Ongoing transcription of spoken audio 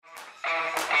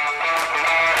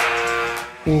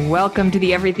Welcome to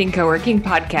the Everything Coworking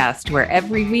podcast, where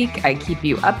every week I keep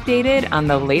you updated on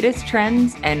the latest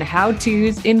trends and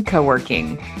how-tos in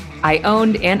coworking. I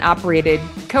owned and operated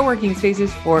co-working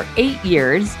spaces for 8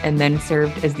 years and then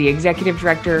served as the executive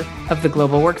director of the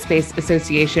Global Workspace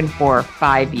Association for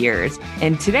 5 years.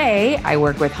 And today I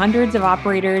work with hundreds of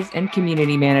operators and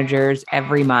community managers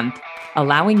every month,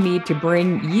 allowing me to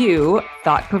bring you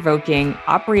thought-provoking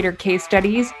operator case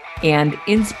studies and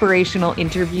inspirational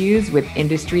interviews with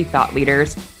industry thought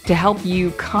leaders to help you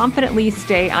confidently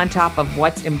stay on top of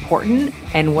what's important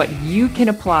and what you can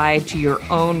apply to your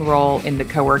own role in the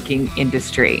co-working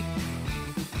industry.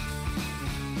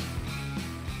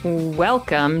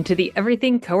 Welcome to the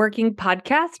Everything Coworking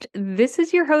podcast. This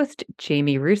is your host,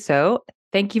 Jamie Russo.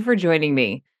 Thank you for joining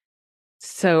me.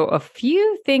 So a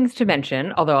few things to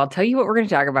mention, although I'll tell you what we're going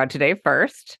to talk about today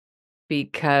first,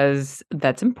 because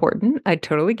that's important. I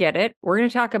totally get it. We're going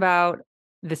to talk about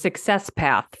the success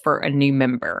path for a new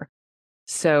member.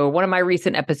 So one of my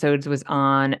recent episodes was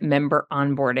on member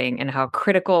onboarding and how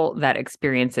critical that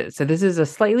experience is. So this is a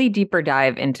slightly deeper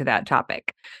dive into that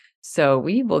topic. So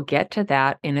we will get to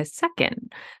that in a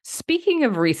second. Speaking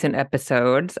of recent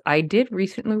episodes, I did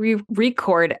recently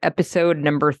record episode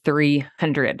number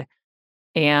 300.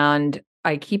 And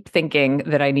I keep thinking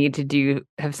that I need to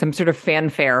have some sort of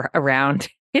fanfare around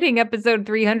hitting episode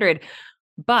 300,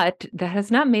 but that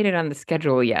has not made it on the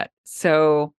schedule yet.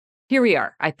 So here we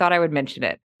are. I thought I would mention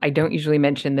it. I don't usually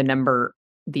mention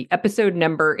the episode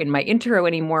number in my intro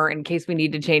anymore in case we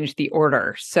need to change the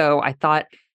order. So I thought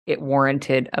it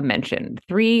warranted a mention.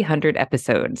 300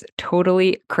 episodes.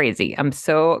 Totally crazy. I'm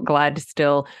so glad to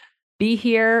still be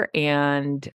here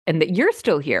and that you're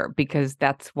still here, because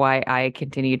that's why I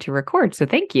continue to record. So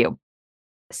thank you.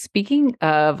 Speaking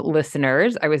of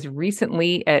listeners, I was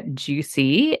recently at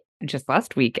Juicy just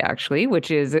last week, actually,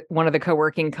 which is one of the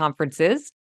co-working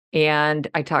conferences. And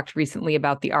I talked recently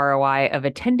about the ROI of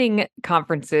attending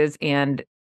conferences and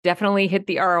definitely hit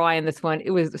the ROI in this one. It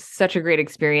was such a great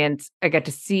experience. I got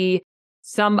to see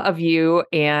some of you,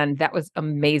 and that was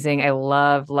amazing. I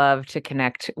love to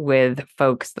connect with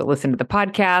folks that listen to the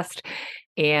podcast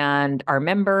and our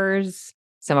members,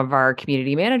 some of our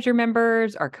community manager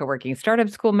members, our co-working startup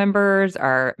school members,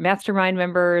 our mastermind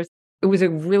members. It was a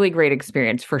really great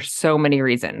experience for so many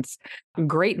reasons.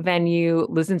 Great venue.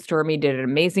 Liz and Stormy did an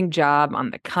amazing job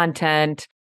on the content.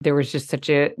 There was just such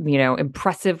a,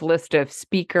 impressive list of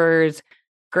speakers.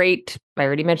 Great. I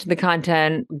already mentioned the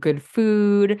content, good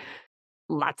food,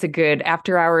 lots of good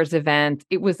after hours events.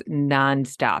 It was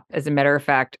nonstop. As a matter of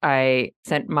fact, I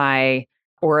sent my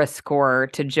Aura score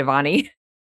to Giovanni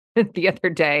the other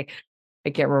day. I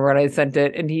can't remember what I sent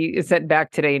it. And he sent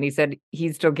back today and he said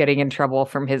he's still getting in trouble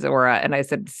from his Aura. And I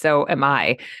said, so am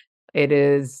I. It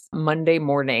is Monday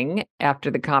morning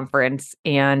after the conference,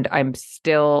 and I'm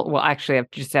still, actually,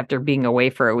 just after being away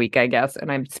for a week, I guess,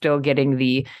 and I'm still getting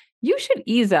the "you should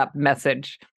ease up"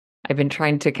 message. I've been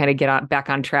trying to kind of back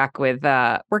on track with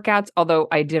workouts, although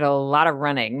I did a lot of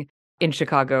running in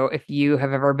Chicago. If you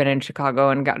have ever been in Chicago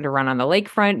and gotten to run on the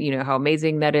lakefront, you know how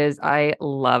amazing that is. I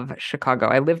love Chicago.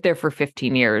 I lived there for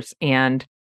 15 years, and,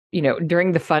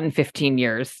 during the fun 15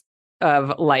 years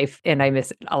of life, and I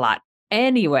miss it a lot.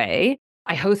 Anyway,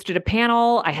 I hosted a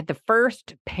panel. I had the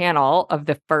first panel of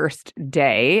the first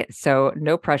day, so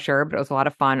no pressure, but it was a lot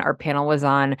of fun. Our panel was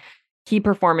on key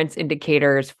performance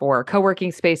indicators for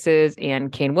co-working spaces,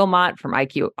 and Kane Wilmot from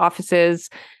IQ Offices,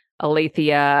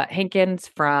 Alethea Hankins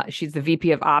she's the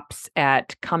VP of Ops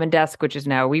at Common Desk, which is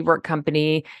now a WeWork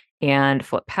company, and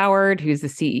Flip Howard, who's the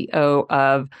CEO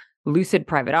of Lucid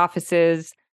Private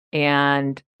Offices.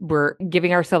 And we're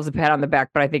giving ourselves a pat on the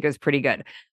back, but I think it was pretty good.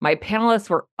 My panelists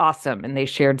were awesome, and they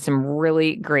shared some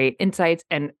really great insights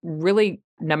and really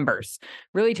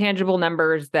tangible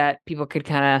numbers that people could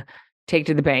kind of take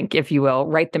to the bank, if you will,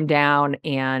 write them down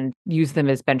and use them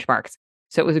as benchmarks.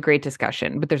 So it was a great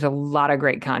discussion, but there's a lot of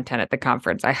great content at the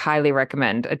conference. I highly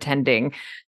recommend attending.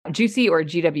 Juicy, or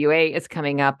GWA, is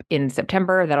coming up in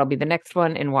September. That'll be the next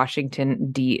one in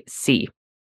Washington, D.C.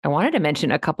 I wanted to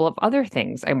mention a couple of other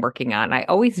things I'm working on. I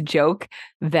always joke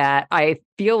that I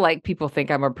feel like people think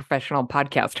I'm a professional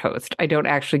podcast host. I don't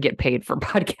actually get paid for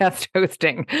podcast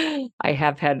hosting. I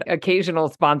have had occasional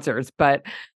sponsors, but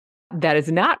that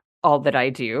is not all that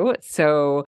I do.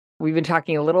 So we've been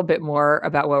talking a little bit more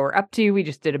about what we're up to. We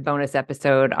just did a bonus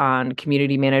episode on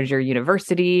Community Manager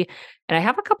University, and I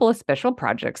have a couple of special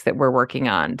projects that we're working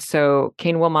on. So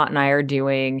Kane Wilmot and I are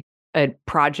doing a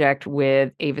project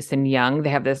with Avison Young. They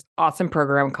have this awesome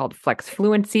program called Flex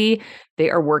Fluency. They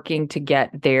are working to get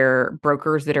their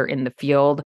brokers that are in the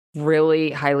field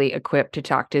really highly equipped to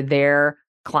talk to their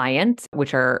clients,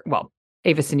 which are,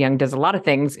 Avison Young does a lot of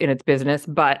things in its business,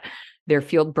 but they're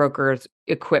field brokers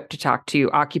equipped to talk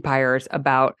to occupiers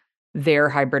about their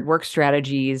hybrid work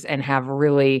strategies and have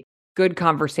really good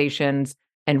conversations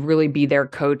and really be their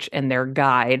coach and their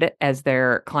guide as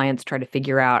their clients try to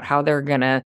figure out how they're going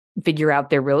to figure out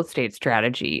their real estate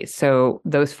strategy. So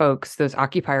those folks, those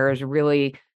occupiers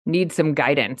really need some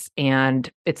guidance. And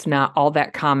it's not all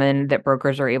that common that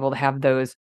brokers are able to have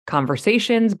those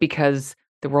conversations because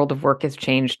the world of work has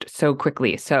changed so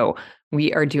quickly. So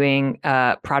we are doing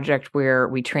a project where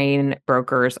we train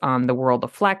brokers on the world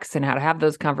of flex and how to have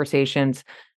those conversations,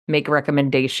 make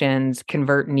recommendations,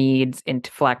 convert needs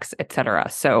into flex, et cetera.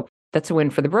 So that's a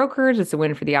win for the brokers, it's a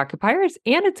win for the occupiers,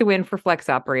 and it's a win for flex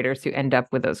operators who end up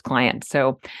with those clients.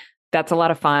 So that's a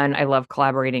lot of fun. I love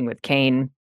collaborating with Kane.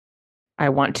 I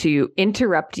want to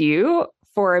interrupt you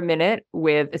for a minute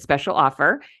with a special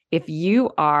offer. If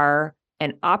you are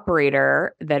an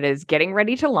operator that is getting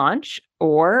ready to launch,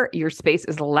 or your space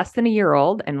is less than a year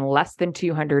old and less than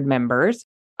 200 members,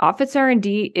 Office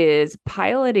R&D is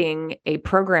piloting a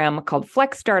program called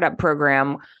Flex Startup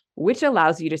Program, which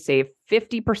allows you to save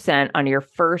 50% on your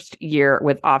first year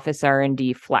with Office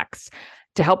R&D Flex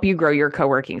to help you grow your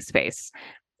co-working space.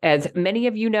 As many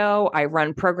of you know, I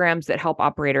run programs that help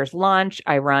operators launch.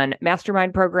 I run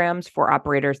mastermind programs for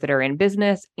operators that are in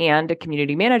business and a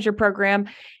community manager program.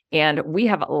 And we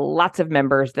have lots of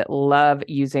members that love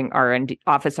using R&D,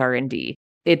 Office R&D.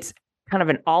 It's kind of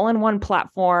an all-in-one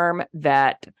platform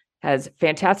that has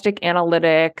fantastic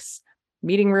analytics,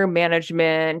 meeting room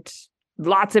management,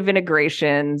 lots of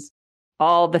integrations,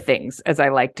 all the things, as I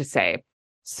like to say.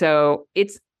 So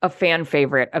it's a fan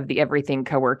favorite of the Everything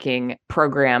Coworking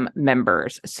program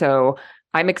members. So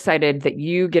I'm excited that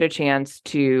you get a chance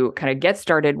to kind of get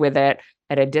started with it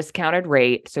at a discounted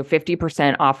rate, so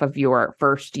 50% off of your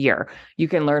first year. You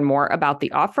can learn more about the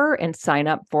offer and sign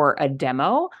up for a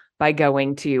demo by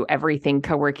going to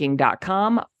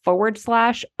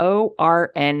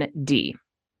everythingcoworking.com/ORND.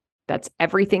 That's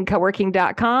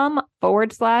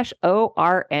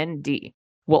everythingcoworking.com/ORND.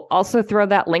 We'll also throw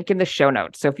that link in the show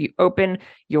notes. So if you open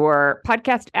your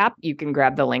podcast app, you can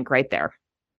grab the link right there.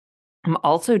 I'm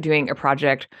also doing a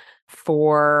project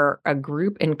for a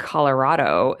group in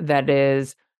Colorado that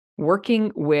is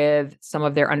working with some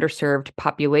of their underserved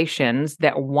populations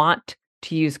that want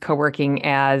to use co-working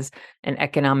as an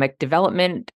economic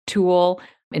development tool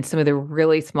in some of the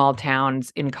really small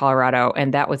towns in Colorado.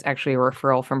 And that was actually a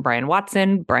referral from Brian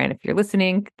Watson. Brian, if you're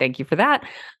listening, thank you for that.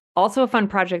 Also a fun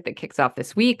project that kicks off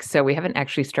this week. So we haven't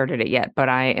actually started it yet, but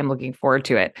I am looking forward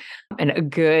to it. And a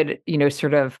good,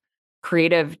 sort of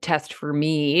creative test for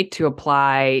me to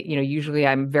apply. Usually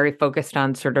I'm very focused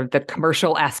on sort of the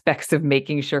commercial aspects of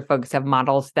making sure folks have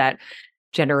models that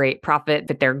generate profit,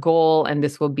 that their goal. And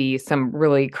this will be some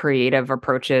really creative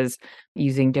approaches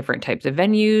using different types of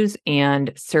venues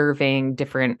and serving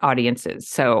different audiences.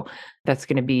 So that's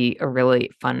going to be a really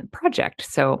fun project.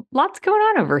 So lots going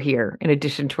on over here in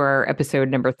addition to our episode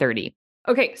number 30.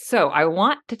 Okay, so I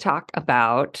want to talk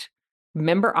about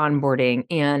member onboarding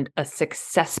and a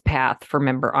success path for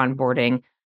member onboarding.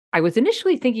 I was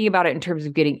initially thinking about it in terms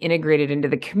of getting integrated into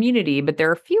the community, but there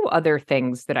are a few other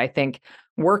things that I think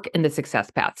work in the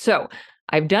success path. So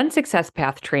I've done success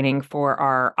path training for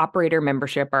our operator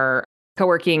membership, our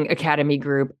co-working academy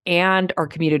group, and our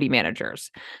community managers.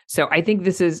 So I think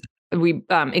we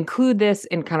include this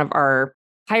in kind of our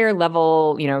higher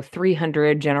level,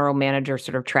 300 general manager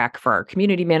sort of track for our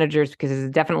community managers, because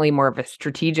it's definitely more of a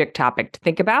strategic topic to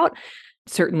think about.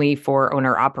 Certainly for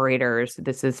owner operators,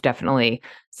 this is definitely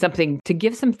something to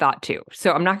give some thought to.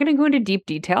 So I'm not going to go into deep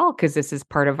detail because this is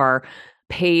part of our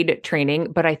paid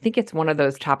training, but I think it's one of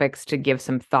those topics to give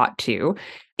some thought to.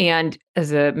 And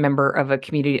as a member of a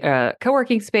community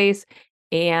co-working space,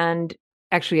 and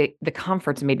actually the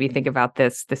conference made me think about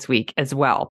this week as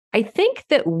well. I think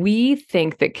that we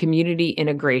think that community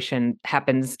integration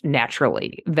happens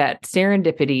naturally, that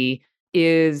serendipity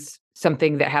is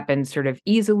something that happens sort of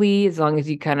easily as long as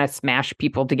you kind of smash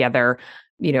people together,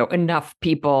 enough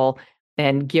people,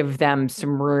 and give them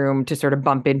some room to sort of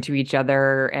bump into each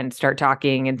other and start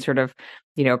talking and sort of,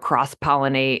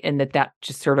 cross-pollinate, and that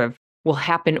just sort of will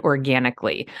happen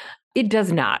organically. It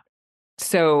does not.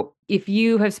 So if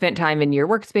you have spent time in your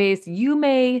workspace, you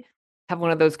may have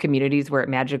one of those communities where it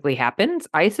magically happens.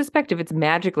 I suspect if it's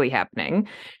magically happening,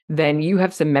 then you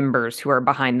have some members who are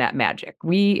behind that magic.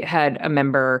 We had a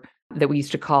member that we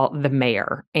used to call the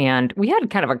mayor, and we had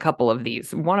kind of a couple of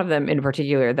these. One of them in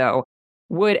particular, though,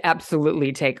 would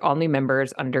absolutely take all new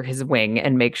members under his wing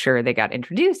and make sure they got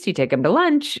introduced. He'd take them to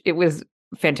lunch. It was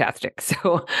fantastic.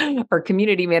 So our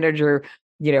community manager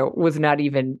was not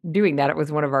even doing that. It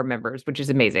was one of our members, which is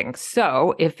amazing.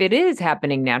 So if it is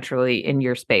happening naturally in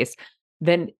your space,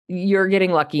 then you're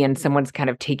getting lucky and someone's kind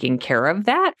of taking care of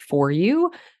that for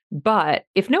you. But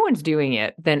if no one's doing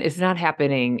it, then it's not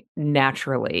happening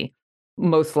naturally.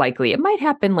 Most likely, it might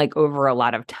happen like over a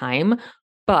lot of time,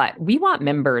 but we want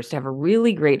members to have a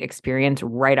really great experience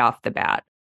right off the bat.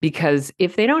 Because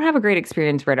if they don't have a great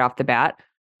experience right off the bat,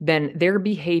 then their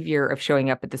behavior of showing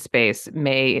up at the space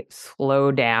may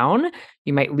slow down.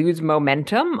 You might lose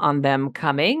momentum on them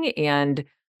coming and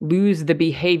lose the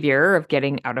behavior of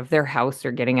getting out of their house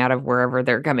or getting out of wherever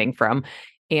they're coming from.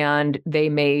 And they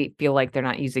may feel like they're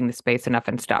not using the space enough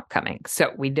and stop coming.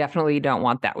 So we definitely don't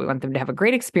want that. We want them to have a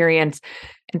great experience.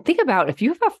 And think about if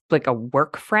you have like a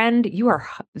work friend,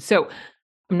 so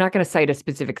I'm not going to cite a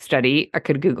specific study. I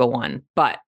could Google one,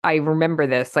 but I remember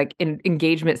this like in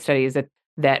engagement studies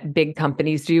that big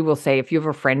companies do will say if you have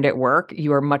a friend at work,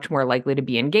 you are much more likely to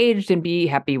be engaged and be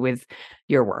happy with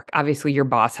your work. Obviously, your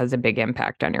boss has a big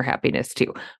impact on your happiness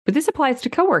too. But this applies to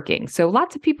co-working. So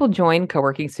lots of people join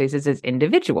co-working spaces as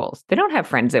individuals. They don't have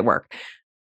friends at work.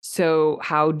 So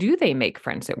how do they make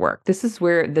friends at work? This is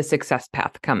where the success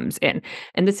path comes in.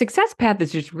 And the success path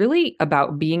is just really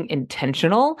about being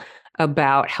intentional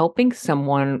about helping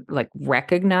someone like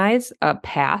recognize a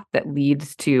path that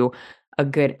leads to a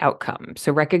good outcome.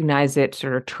 So recognize it,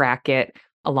 sort of track it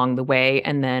along the way,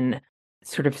 and then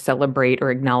sort of celebrate or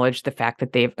acknowledge the fact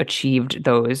that they've achieved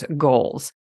those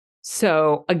goals.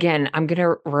 So again, I'm going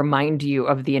to remind you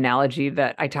of the analogy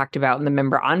that I talked about in the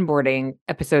member onboarding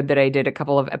episode that I did a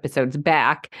couple of episodes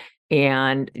back.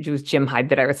 And it was Jim Hyde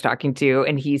that I was talking to.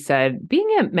 And he said, being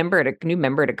a new member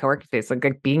at a coworking space,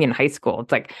 like being in high school,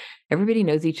 it's like everybody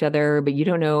knows each other, but you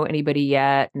don't know anybody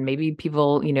yet. And maybe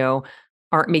people,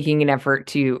 aren't making an effort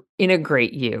to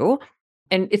integrate you.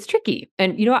 And it's tricky.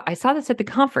 And, I saw this at the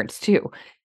conference too.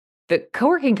 The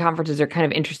co-working conferences are kind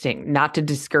of interesting, not to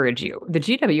discourage you. The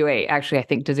GWA actually, I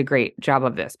think, does a great job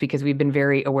of this because we've been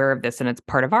very aware of this and it's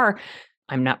part of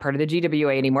I'm not part of the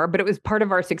GWA anymore, but it was part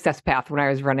of our success path when I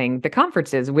was running the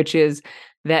conferences, which is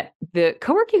that the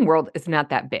co-working world is not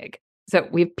that big. So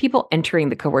we have people entering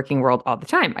the co-working world all the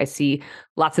time. I see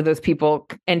lots of those people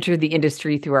enter the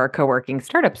industry through our co-working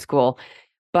startup school,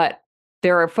 but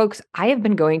there are folks, I have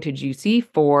been going to Juicy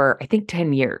for, I think,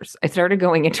 10 years. I started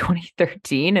going in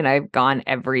 2013 and I've gone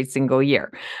every single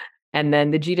year. And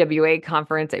then the GWA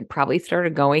conference, I probably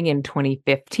started going in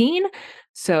 2015.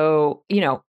 So,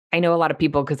 I know a lot of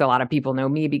people because a lot of people know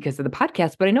me because of the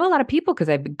podcast, but I know a lot of people because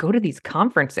I go to these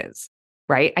conferences,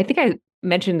 right? I think I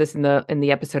mentioned this in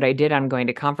the episode I did on going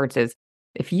to conferences.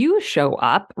 If you show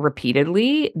up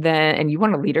repeatedly, then and you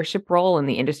want a leadership role in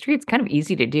the industry, it's kind of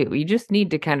easy to do. You just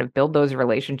need to kind of build those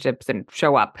relationships and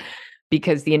show up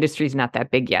because the industry is not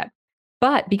that big yet.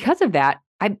 But because of that,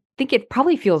 I think it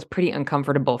probably feels pretty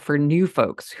uncomfortable for new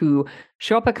folks who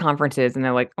show up at conferences and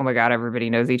they're like, oh my God,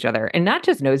 everybody knows each other. And not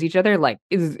just knows each other, like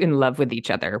is in love with each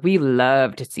other. We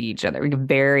love to see each other. We're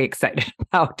very excited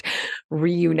about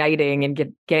reuniting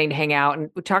and getting to hang out and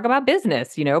talk about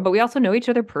business, but we also know each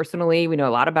other personally. We know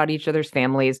a lot about each other's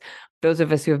families. Those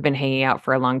of us who have been hanging out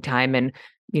for a long time and,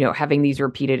 having these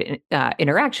repeated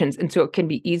interactions. And so it can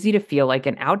be easy to feel like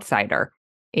an outsider.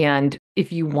 And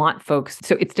if you want folks,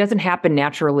 so it doesn't happen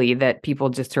naturally that people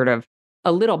just sort of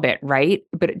a little bit, right?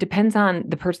 But it depends on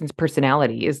the person's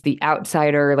personality. Is the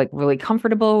outsider like really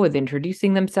comfortable with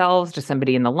introducing themselves to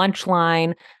somebody in the lunch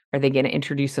line? Are they going to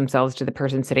introduce themselves to the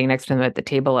person sitting next to them at the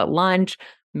table at lunch?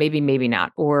 Maybe, maybe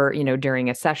not. Or, during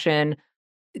a session,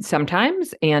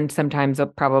 sometimes, and sometimes,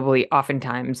 probably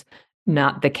oftentimes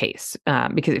not the case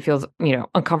because it feels,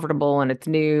 uncomfortable and it's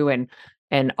new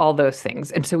and all those things.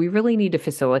 And so we really need to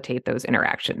facilitate those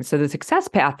interactions. So the success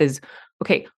path is,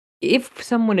 okay, if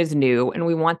someone is new and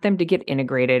we want them to get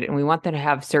integrated and we want them to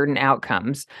have certain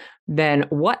outcomes, then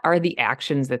what are the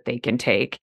actions that they can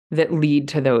take that lead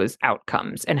to those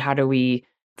outcomes? And how do we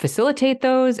facilitate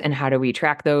those? And how do we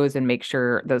track those and make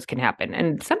sure those can happen?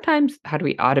 And sometimes how do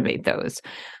we automate those?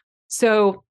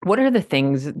 So what are the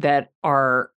things that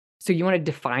are so you want to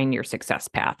define your success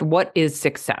path. What is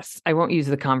success? I won't use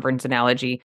the conference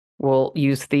analogy. We'll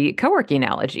use the co-working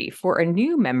analogy. For a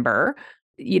new member,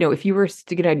 if you were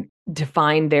going to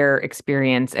define their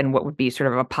experience and what would be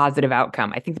sort of a positive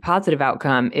outcome, I think the positive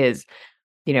outcome is,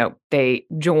 they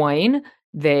join,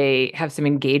 they have some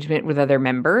engagement with other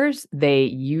members, they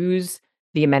use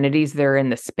the amenities that are in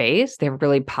the space, they have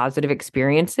really positive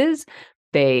experiences,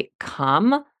 they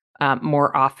come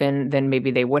more often than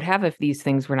maybe they would have if these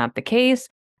things were not the case.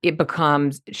 It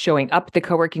becomes showing up at the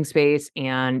co-working space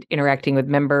and interacting with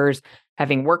members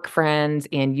having work friends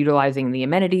and utilizing the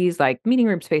amenities like meeting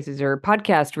room spaces or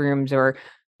podcast rooms or,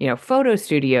 photo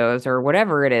studios or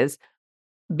whatever it is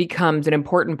becomes an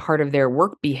important part of their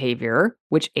work behavior,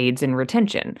 which aids in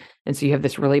retention. And so you have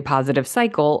this really positive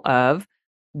cycle of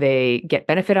they get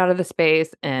benefit out of the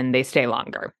space and they stay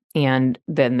longer. And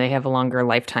then they have a longer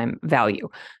lifetime value.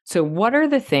 So, what are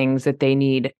the things that they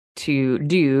need to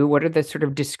do? What are the sort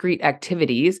of discrete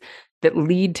activities that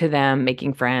lead to them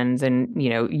making friends and,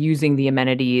 using the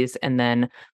amenities and then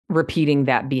repeating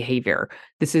that behavior?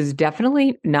 This is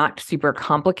definitely not super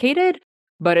complicated,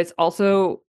 but it's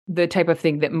also the type of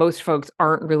thing that most folks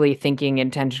aren't really thinking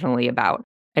intentionally about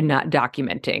and not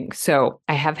documenting. So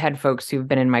I have had folks who've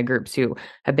been in my groups who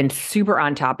have been super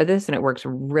on top of this and it works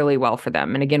really well for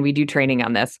them. And again, we do training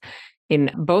on this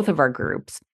in both of our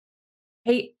groups.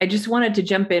 Hey, I just wanted to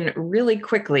jump in really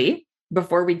quickly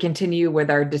before we continue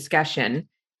with our discussion.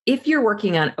 If you're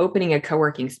working on opening a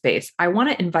co-working space, I want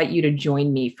to invite you to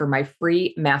join me for my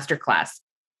free masterclass,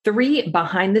 3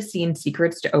 behind the scenes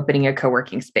secrets to opening a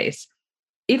co-working space.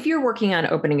 If you're working on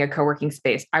opening a co-working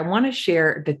space, I want to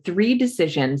share the 3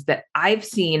 decisions that I've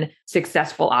seen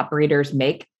successful operators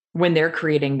make when they're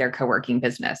creating their co-working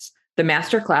business. The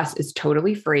masterclass is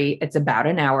totally free. It's about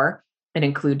an hour. It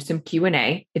includes some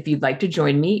Q&A. If you'd like to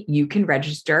join me, you can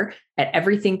register at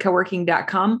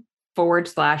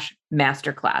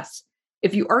everythingcoworking.com/masterclass.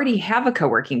 If you already have a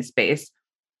co-working space,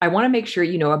 I want to make sure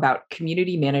you know about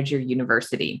Community Manager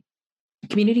University.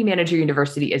 Community Manager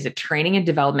University is a training and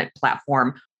development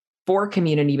platform for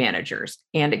community managers,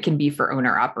 and it can be for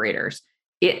owner operators.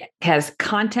 It has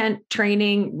content,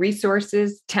 training,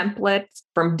 resources, templates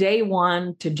from day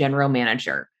one to general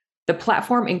manager. The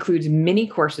platform includes mini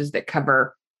courses that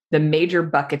cover the major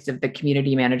buckets of the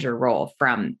community manager role,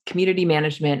 from community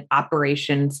management,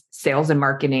 operations, sales and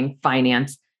marketing,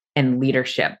 finance, and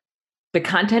leadership. The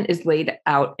content is laid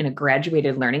out in a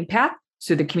graduated learning path,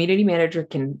 so the community manager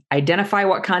can identify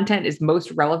what content is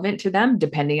most relevant to them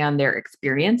depending on their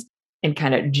experience and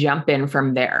kind of jump in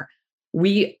from there.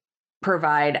 We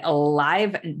provide a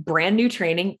live brand new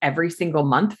training every single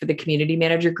month for the community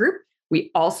manager group. We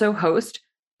also host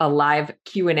a live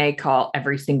Q&A call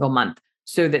every single month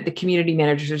so that the community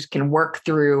managers can work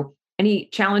through any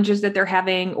challenges that they're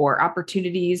having or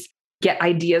opportunities, get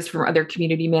ideas from other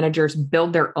community managers,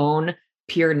 build their own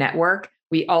peer network.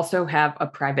 We also have a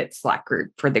private Slack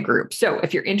group for the group. So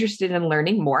if you're interested in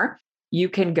learning more, you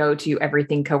can go to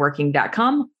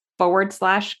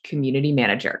everythingcoworking.com/community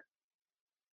manager.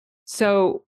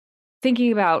 So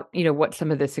thinking about, what some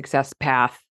of the success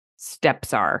path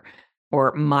steps are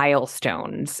or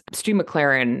milestones, Stu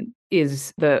McLaren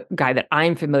is the guy that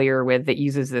I'm familiar with that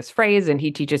uses this phrase, and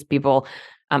he teaches people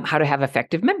how to have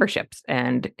effective memberships.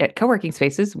 And at co-working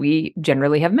spaces, we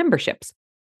generally have memberships.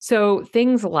 So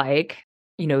things like,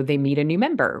 they meet a new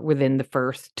member within the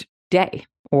first day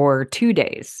or 2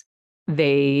 days.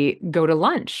 They go to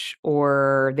lunch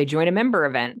or they join a member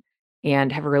event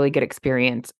and have a really good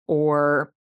experience.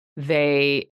 Or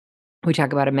we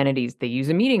talk about amenities. They use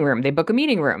a meeting room. They book a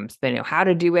meeting room. So they know how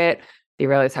to do it. They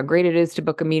realize how great it is to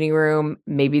book a meeting room.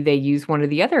 Maybe they use one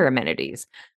of the other amenities.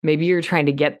 Maybe you're trying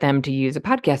to get them to use a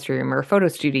podcast room or a photo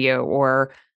studio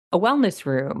or a wellness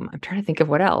room. I'm trying to think of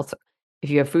what else. If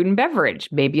you have food and beverage,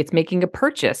 maybe it's making a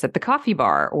purchase at the coffee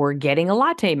bar or getting a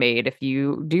latte made if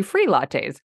you do free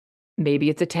lattes.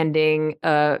 Maybe it's attending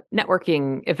a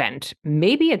networking event.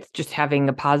 Maybe it's just having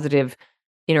a positive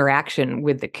interaction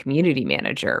with the community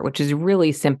manager, which is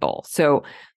really simple. So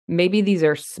maybe these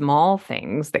are small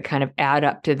things that kind of add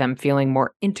up to them feeling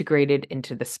more integrated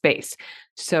into the space.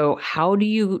 So how do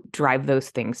you drive those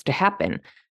things to happen?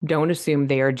 Don't assume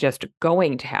they are just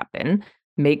going to happen.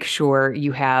 Make sure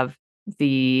you have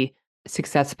the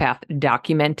success path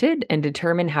documented and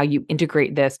determine how you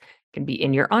integrate this. It can be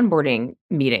in your onboarding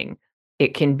meeting.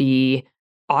 It can be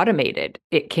automated.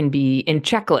 It can be in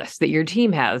checklists that your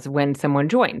team has when someone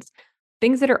joins.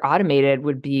 Things that are automated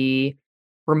would be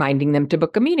reminding them to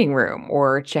book a meeting room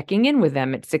or checking in with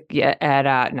them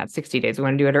at not 60 days. We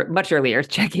want to do it much earlier,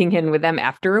 checking in with them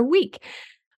after a week.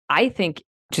 I think,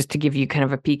 just to give you kind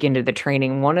of a peek into the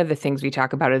training, one of the things we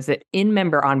talk about is that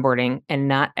in-member onboarding, and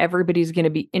not everybody's going to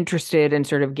be interested in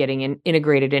sort of getting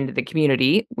integrated into the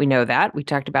community. We know that. We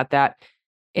talked about that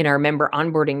in our member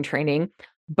onboarding training.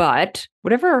 But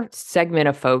whatever segment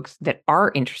of folks that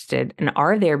are interested and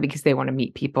are there because they want to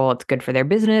meet people, it's good for their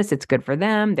business, it's good for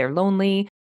them, they're lonely,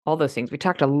 all those things. We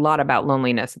talked a lot about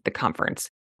loneliness at the conference.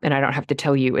 And I don't have to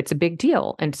tell you, it's a big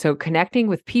deal. And so connecting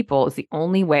with people is the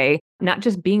only way, not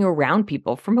just being around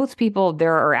people. For most people,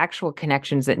 there are actual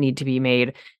connections that need to be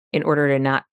made in order to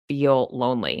not feel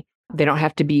lonely. They don't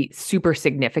have to be super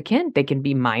significant. They can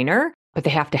be minor, but they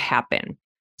have to happen.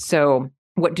 So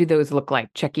what do those look like?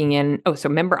 Checking in. Oh, so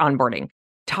member onboarding.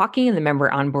 Talking in the member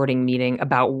onboarding meeting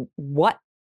about what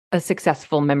a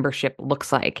successful membership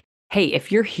looks like. Hey,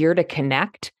 if you're here to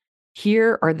connect,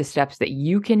 here are the steps that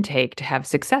you can take to have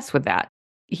success with that.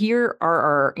 Here are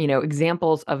our,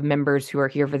 examples of members who are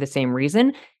here for the same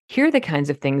reason. Here are the kinds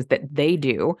of things that they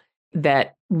do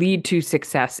that lead to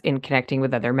success in connecting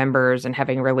with other members and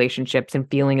having relationships and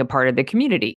feeling a part of the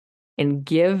community. And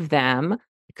give them,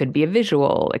 it could be a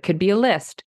visual, it could be a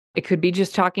list, it could be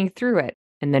just talking through it.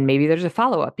 And then maybe there's a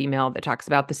follow-up email that talks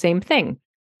about the same thing.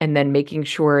 And then making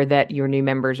sure that your new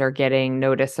members are getting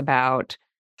notice about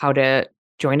how to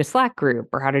join a Slack group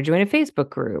or how to join a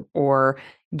Facebook group, or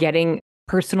getting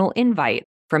personal invite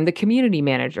from the community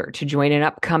manager to join an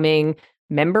upcoming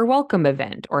member welcome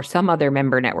event or some other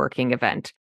member networking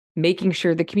event. Making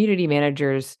sure the community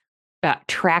managers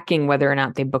tracking whether or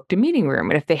not they booked a meeting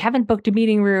room. And if they haven't booked a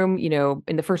meeting room,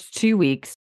 in the first 2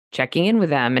 weeks, checking in with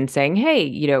them and saying, hey,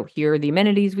 here are the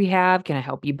amenities we have. Can I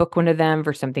help you book one of them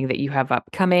for something that you have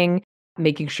upcoming?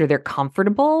 Making sure they're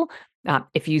comfortable.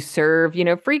 If you serve,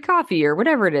 free coffee or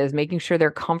whatever it is, making sure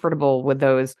they're comfortable with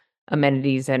those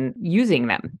amenities and using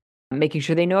them. Making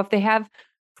sure they know if they have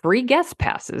free guest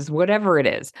passes, whatever it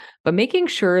is. But making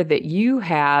sure that you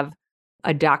have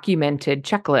a documented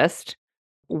checklist,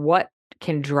 what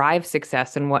can drive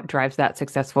success and what drives that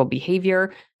successful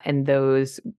behavior, and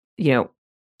those,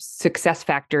 success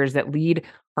factors that lead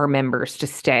our members to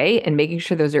stay, and making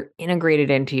sure those are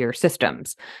integrated into your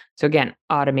systems. So again,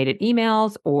 automated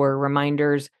emails or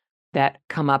reminders that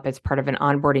come up as part of an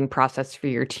onboarding process for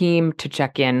your team to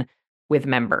check in with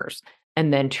members.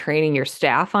 And then training your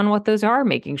staff on what those are,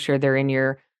 making sure they're in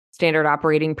your standard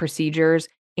operating procedures,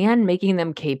 and making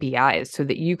them KPIs so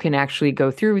that you can actually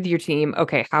go through with your team.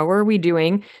 Okay, how are we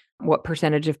doing? What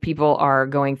percentage of people are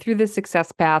going through the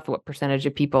success path? What percentage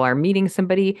of people are meeting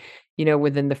somebody,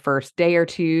 within the first day or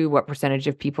two? What percentage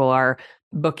of people are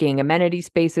booking amenity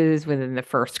spaces within the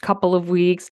first couple of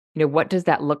weeks? What does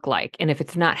that look like? And if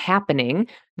it's not happening,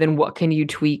 then what can you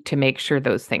tweak to make sure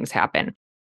those things happen?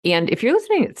 And if you're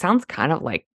listening, it sounds kind of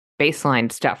like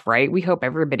baseline stuff, right? We hope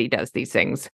everybody does these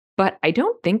things, but I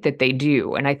don't think that they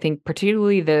do. And I think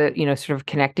particularly the, sort of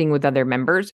connecting with other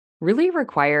members really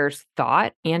requires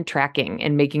thought and tracking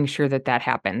and making sure that that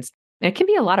happens. And it can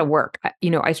be a lot of work.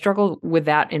 I struggle with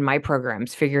that in my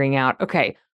programs, figuring out,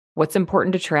 okay, what's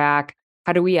important to track?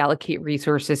 How do we allocate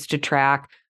resources to track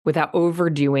without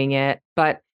overdoing it?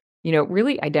 But,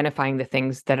 really identifying the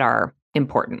things that are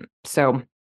important. So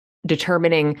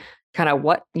determining kind of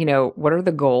what are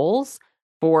the goals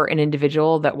for an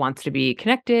individual that wants to be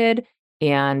connected,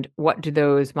 and what do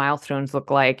those milestones look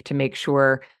like to make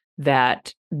sure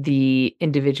that the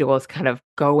individual is kind of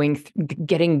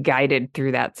getting guided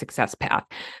through that success path,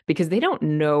 because they don't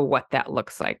know what that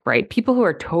looks like, right? People who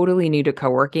are totally new to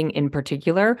co-working in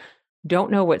particular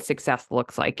don't know what success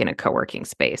looks like in a co-working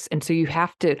space. And so you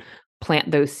have to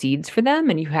plant those seeds for them,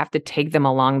 and you have to take them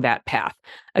along that path.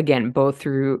 Again, both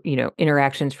through,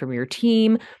 interactions from your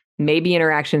team, maybe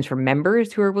interactions from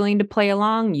members who are willing to play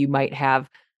along. You might have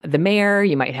the mayor,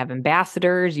 you might have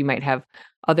ambassadors, you might have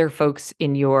other folks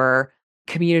in your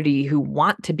community who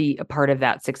want to be a part of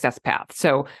that success path.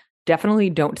 So definitely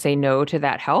don't say no to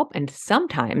that help. And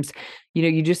sometimes,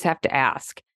 you just have to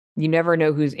ask. You never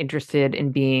know who's interested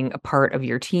in being a part of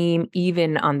your team,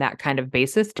 even on that kind of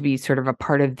basis, to be sort of a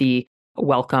part of the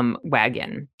welcome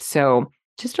wagon. So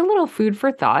just a little food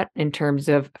for thought in terms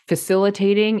of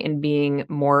facilitating and being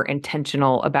more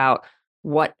intentional about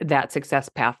what that success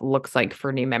path looks like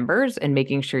for new members, and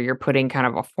making sure you're putting kind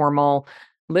of a formal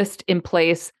list in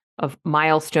place of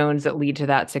milestones that lead to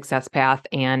that success path,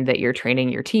 and that you're training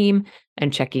your team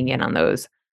and checking in on those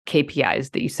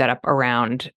KPIs that you set up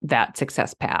around that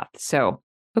success path. So,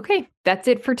 okay, that's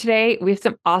it for today. We have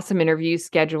some awesome interviews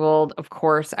scheduled. Of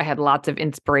course, I had lots of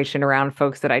inspiration around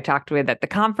folks that I talked with at the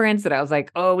conference that I was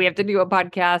like, oh, we have to do a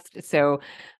podcast. So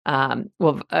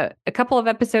we'll have a couple of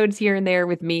episodes here and there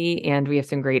with me, and we have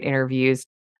some great interviews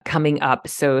coming up.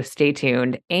 So stay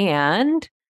tuned. And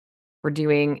we're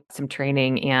doing some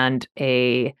training and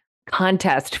a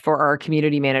contest for our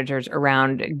community managers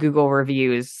around Google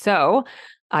reviews. So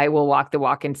I will walk the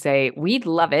walk and say, we'd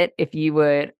love it if you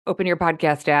would open your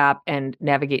podcast app and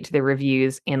navigate to the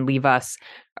reviews and leave us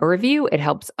a review. It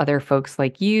helps other folks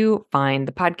like you find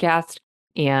the podcast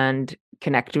and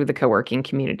connect with the co-working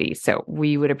community. So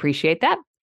we would appreciate that.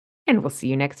 And we'll see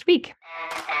you next week.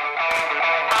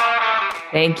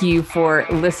 Thank you for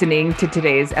listening to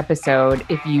today's episode.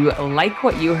 If you like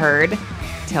what you heard,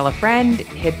 tell a friend,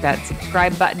 hit that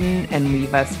subscribe button, and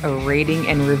leave us a rating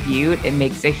and review. It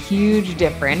makes a huge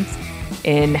difference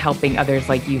in helping others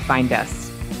like you find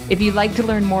us. If you'd like to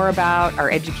learn more about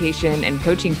our education and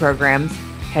coaching programs,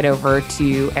 head over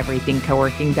to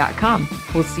everythingcoworking.com.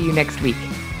 We'll see you next week.